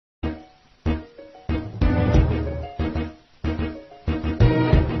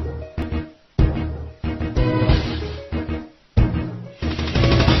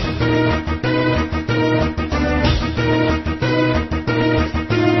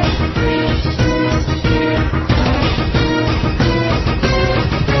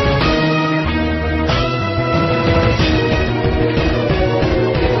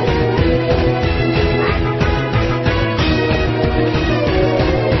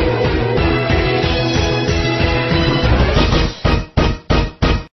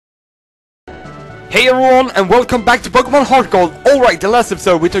Hey everyone, and welcome back to Pokemon HeartGold. Alright, the last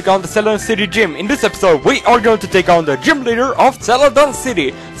episode we took on the Celadon City Gym. In this episode we are going to take on the Gym Leader of Celadon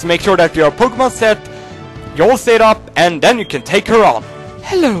City. So make sure that your Pokemon set, you're all set up, and then you can take her on.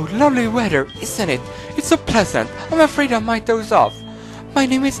 Hello, lovely weather, isn't it? It's so pleasant. I'm afraid I might doze off. My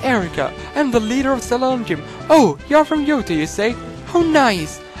name is Erika. I'm the leader of Celadon Gym. Oh, you're from Yoto, you say? How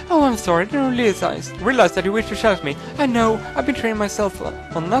nice. Oh, I'm sorry, I didn't realize that you wish to shout me. I know, I've been training myself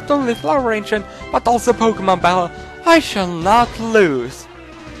on not only Flower Ancient, but also Pokemon Battle. I shall not lose.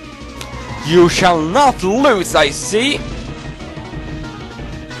 You shall not lose, I see.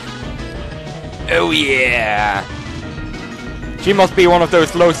 Oh yeah. She must be one of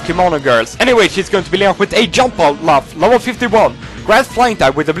those lost kimono girls. Anyway, she's going to be linked with a Jumpluff, level 51. Grass Flying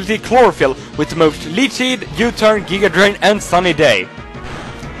type with ability Chlorophyll, with the moves Leech Seed, U-Turn, Giga Drain, and Sunny Day.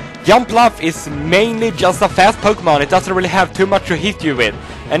 Jumpluff is mainly just a fast Pokemon, it doesn't really have too much to hit you with.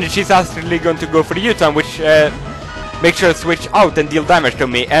 And she's actually going to go for the U-turn, which makes her switch out and deal damage to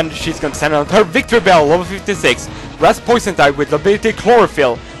me. And she's going to send out her Victrebeel, level 56. Grass Poison type with ability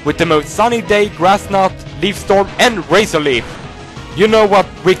Chlorophyll, with the moves Sunny Day, Grass Knot, Leaf Storm, and Razor Leaf. You know what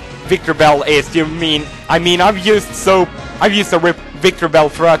Victrebeel is, I've used a Victrebeel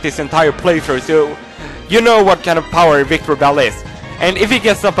throughout this entire playthrough, so you know what kind of power Victrebeel is. And if it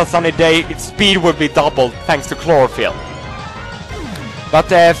gets up a Sunny Day, its speed will be doubled thanks to Chlorophyll. But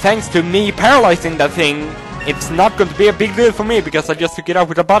thanks to me paralyzing that thing, it's not going to be a big deal for me because I just took it out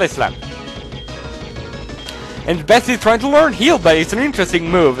with a Body Slam. And Bessie is trying to learn Heal, but it's an interesting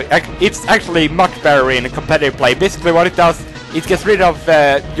move. It's actually much better in a competitive play. Basically what it does, it gets rid of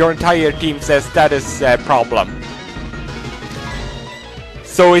your entire team's status problem.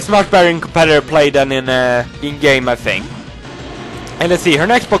 So it's much better in competitive play than in game, I think. And let's see, her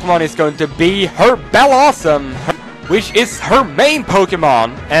next Pokemon is going to be her Bellossom, which is her main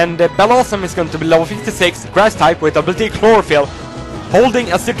Pokemon. And Bellossom is going to be level 56, Grass type with ability Chlorophyll,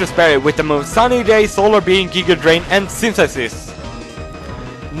 holding a Sitrus berry with the moves Sunny Day, SolarBeam, Giga Drain, and Synthesis.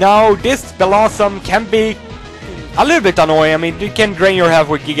 Now, this Bellossom can be a little bit annoying. I mean, it can drain your health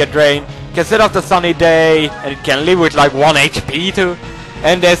with Giga Drain, can set off the Sunny Day, and it can live with like 1 HP too.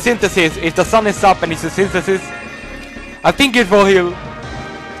 And Synthesis, if the sun is up and it's a Synthesis, I think it will heal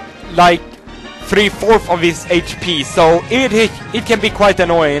like 3/4 of his HP, so it can be quite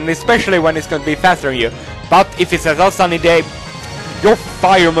annoying, especially when it's going to be faster than you. But if it says a Sunny Day, your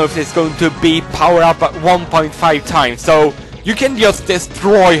fire move is going to be powered up at 1.5 times, so you can just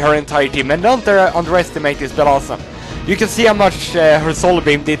destroy her entire team. And don't underestimate this Bellossom. You can see how much her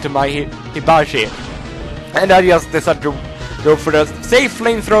SolarBeam did to my Hibachi. And I just decided to go for the safe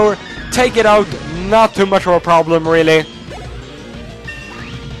flamethrower, take it out, not too much of a problem really.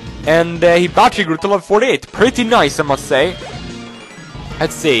 And Hibachi grew to level 48, pretty nice I must say.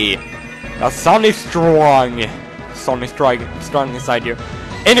 Let's see, the sun is strong. Sun is strong inside you.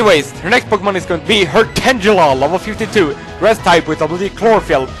 Anyways, her next Pokemon is going to be her Tangela, level 52, Grass type with ability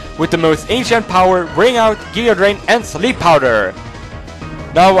Chlorophyll, with the most AncientPower, Wring Out, Giga Drain, and Sleep Powder.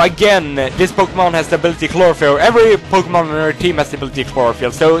 Now again, this Pokemon has the ability Chlorophyll. Every Pokemon on her team has the ability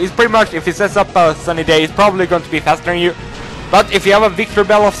Chlorophyll, so it's pretty much, if it sets up a Sunny Day, it's probably going to be faster than you. But if you have a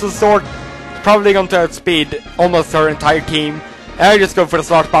Victrebeel of some sort, it's probably going to outspeed almost her entire team. And I just go for the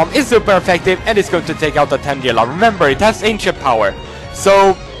Sludge Bomb. It's super effective and it's going to take out the Tangela. Remember, it has AncientPower,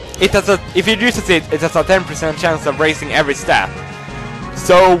 so it has if it uses it, it has a 10% chance of raising every stat.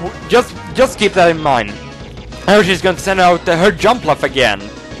 So just keep that in mind. Now she's going to send out her Jumpluff again.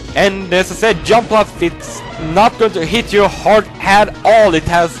 And as I said, Jumpluff, it's not going to hit you hard at all. It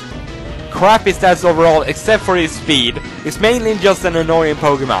has crappy stats overall, except for its speed. It's mainly just an annoying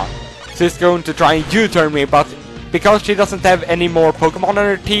Pokemon. So it's going to try and U-turn me, but because she doesn't have any more Pokemon on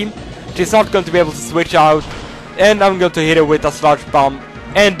her team, she's not going to be able to switch out. And I'm going to hit her with a Sludge Bomb.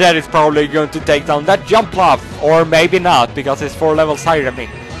 And that is probably going to take down that Jumpluff. Or maybe not, because it's 4 levels higher than me.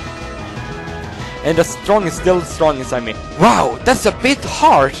 And the strong is still strong inside me. Wow, that's a bit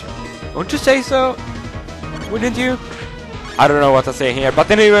hard. Won't you say so? Wouldn't you? I don't know what to say here,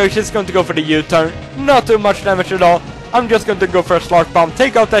 but anyway, she's going to go for the U-turn. Not too much damage at all. I'm just going to go for a Sludge Bomb,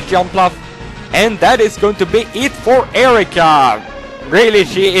 take out that Jumpluff, and that is going to be it for Erika. Really,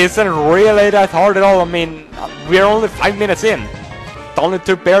 she isn't really that hard at all. I mean, we're only 5 minutes in. It only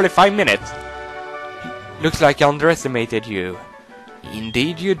took barely 5 minutes. Looks like I underestimated you.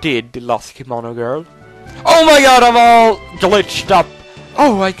 Indeed you did, lost kimono girl. Oh my god, I'm all glitched up.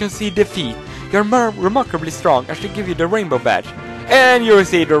 Oh, I can see defeat. You're remarkably strong. I should give you the rainbow badge. And you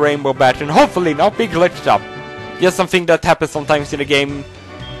receive the rainbow badge and hopefully not be glitched up. Just something that happens sometimes in the game.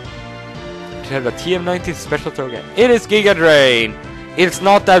 To have a TM19 special token. It is Giga Drain. It's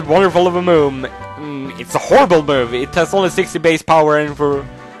not that wonderful of a it's a horrible move. It has only 60 base power and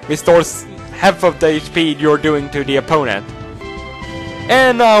restores half of the HP you're doing to the opponent.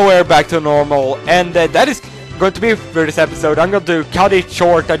 And now we're back to normal, and that is going to be for this episode. I'm going to cut it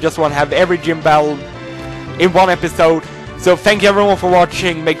short. I just want to have every gym battle in one episode. So thank you everyone for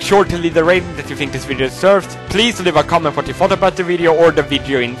watching. Make sure to leave the rating that you think this video deserves. Please leave a comment what you thought about the video or the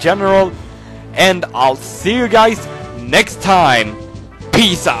video in general. And I'll see you guys next time.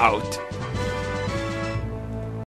 Peace out.